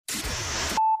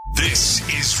This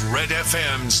is Red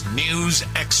FM's News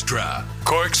Extra,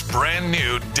 Cork's brand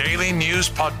new daily news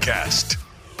podcast.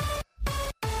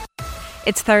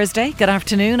 It's Thursday. Good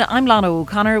afternoon. I'm Lana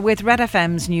O'Connor with Red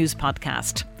FM's News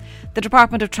Podcast. The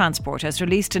Department of Transport has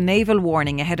released a naval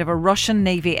warning ahead of a Russian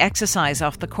Navy exercise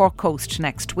off the Cork coast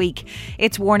next week.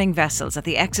 It's warning vessels that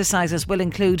the exercises will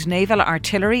include naval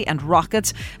artillery and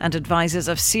rockets and advises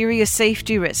of serious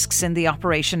safety risks in the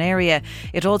operation area.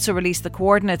 It also released the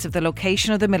coordinates of the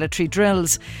location of the military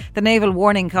drills. The naval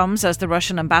warning comes as the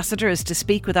Russian ambassador is to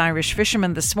speak with Irish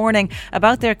fishermen this morning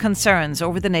about their concerns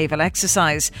over the naval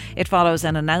exercise. It follows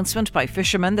an announcement by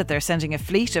fishermen that they're sending a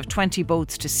fleet of 20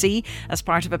 boats to sea as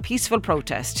part of a peaceful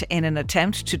protest in an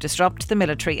attempt to disrupt the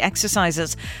military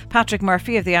exercises. Patrick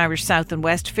Murphy of the Irish South and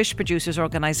West Fish Producers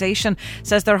Organisation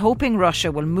says they're hoping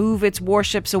Russia will move its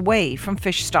warships away from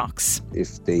fish stocks.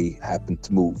 If they happen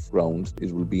to move round,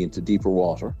 it will be into deeper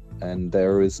water, and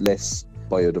there is less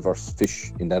biodiverse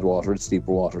fish in that water. It's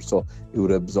deeper water, so it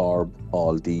would absorb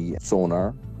all the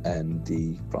sonar and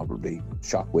the probably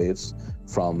shock waves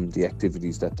from the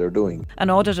activities that they're doing. An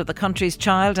audit of the country's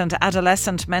child and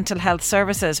adolescent mental health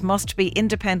services must be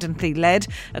independently led,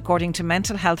 according to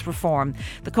mental health reform.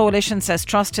 The coalition says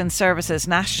trust in services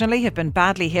nationally have been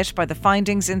badly hit by the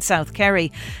findings in South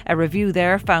Kerry. A review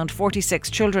there found 46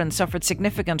 children suffered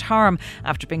significant harm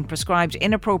after being prescribed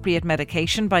inappropriate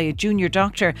medication by a junior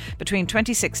doctor between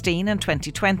 2016 and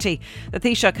 2020. The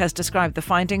Taoiseach has described the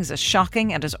findings as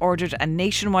shocking and has ordered a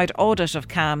nationwide audit of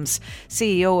CAMHS.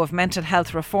 CEO of Mental Health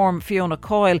Reform Fiona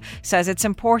Coyle says it's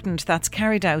important that's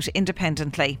carried out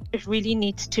independently. It really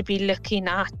needs to be looking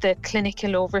at the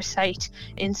clinical oversight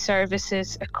in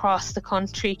services across the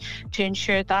country to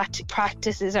ensure that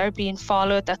practices are being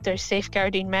followed, that there's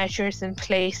safeguarding measures in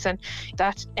place, and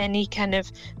that any kind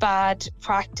of bad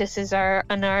practices are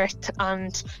unearthed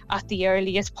and at the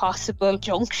earliest possible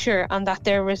juncture, and that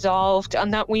they're resolved,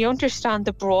 and that we understand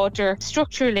the broader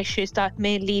structural issues that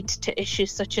may lead to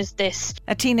issues such as this.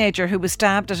 A teenager who was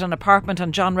stabbed at an apartment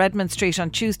on John Redmond Street on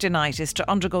Tuesday night is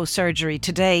to undergo surgery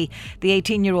today. The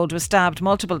 18-year-old was stabbed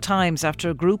multiple times after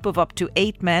a group of up to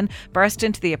 8 men burst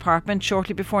into the apartment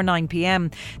shortly before 9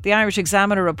 p.m. The Irish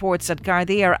Examiner reports that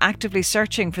Gardaí are actively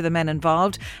searching for the men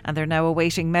involved, and they're now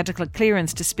awaiting medical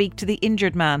clearance to speak to the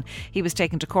injured man. He was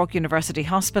taken to Cork University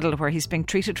Hospital, where he's being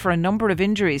treated for a number of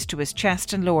injuries to his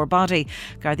chest and lower body.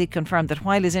 Gardaí confirmed that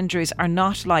while his injuries are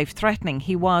not life-threatening,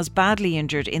 he was badly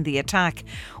injured in the attack.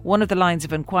 One of the lines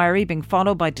of inquiry being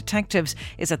followed by detectives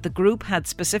is that the group had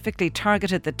specifically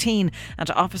targeted the teen, and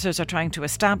officers are trying to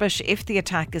establish if the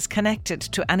attack is connected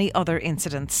to any other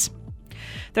incidents.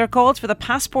 There are calls for the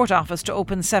Passport Office to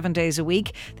open 7 days a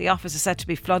week. The office is set to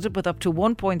be flooded with up to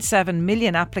 1.7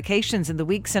 million applications in the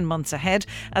weeks and months ahead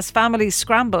as families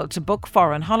scramble to book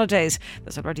foreign holidays.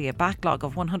 There's already a backlog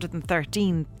of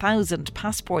 113,000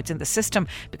 passports in the system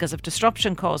because of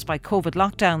disruption caused by COVID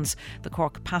lockdowns. The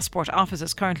Cork Passport Office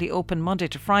is currently open Monday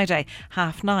to Friday,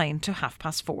 9:30 to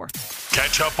 4:30.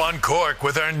 Catch up on Cork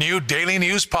with our new daily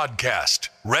news podcast,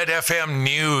 Red FM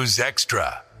News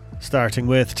Extra. Starting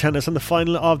with tennis, and the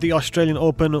final of the Australian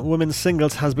Open women's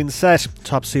singles has been set.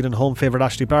 Top seed and home favourite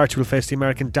Ashleigh Barty will face the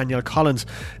American Danielle Collins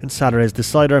in Saturday's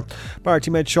decider.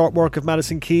 Barty made short work of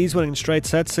Madison Keys, winning in straight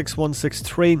sets 6-1,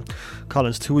 6-3.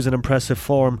 Collins too is in impressive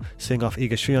form, seeing off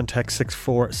Iga Swiatek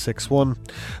 6-4, 6-1.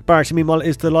 Barty meanwhile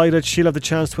is delighted she'll have the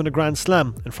chance to win a Grand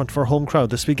Slam in front of her home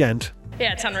crowd this weekend.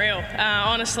 Yeah, it's unreal.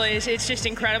 Honestly, it's just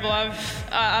incredible. I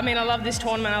love this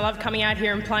tournament. I love coming out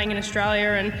here and playing in Australia.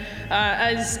 And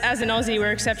as an Aussie,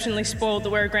 we're exceptionally spoiled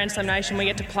that we're a Grand Slam nation. We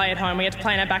get to play at home. We get to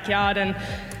play in our backyard. And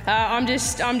I'm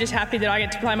just happy that I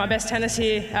get to play my best tennis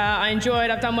here. I enjoy it.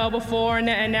 I've done well before,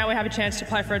 and now we have a chance to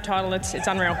play for a title. It's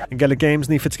unreal. In Gaelic Games,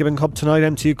 in the Fitzgibbon Cup tonight,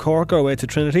 MTU Cork are away to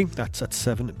Trinity. That's at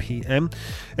 7 p.m.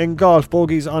 In golf,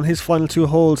 bogeys on his final 2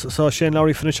 holes saw Shane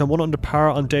Lowry finish on 1 under par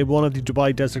on day 1 of the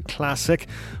Dubai Desert Classic.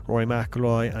 Rory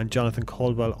McIlroy and Jonathan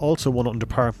Caldwell also 1 under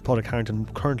par. Padraig Harrington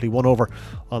currently 1 over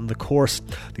on the course.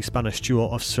 The Spanish duo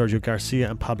of Sergio Garcia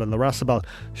and Pablo Larrazabal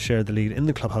share the lead in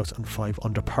the clubhouse on 5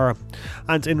 under par.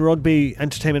 And in rugby,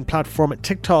 entertainment platform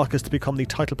TikTok is to become the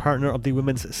title partner of the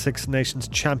Women's Six Nations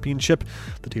Championship.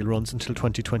 The deal runs until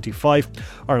 2025.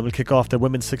 Ireland will kick off their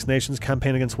Women's Six Nations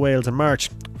campaign against Wales in March,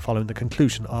 following the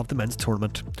conclusion of the men's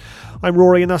tournament. I'm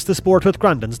Rory, and that's the sport with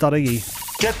Grandins.ie.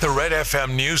 Get the Red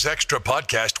FM News Extra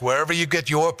podcast wherever you get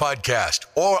your podcast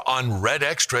or on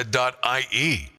redextra.ie.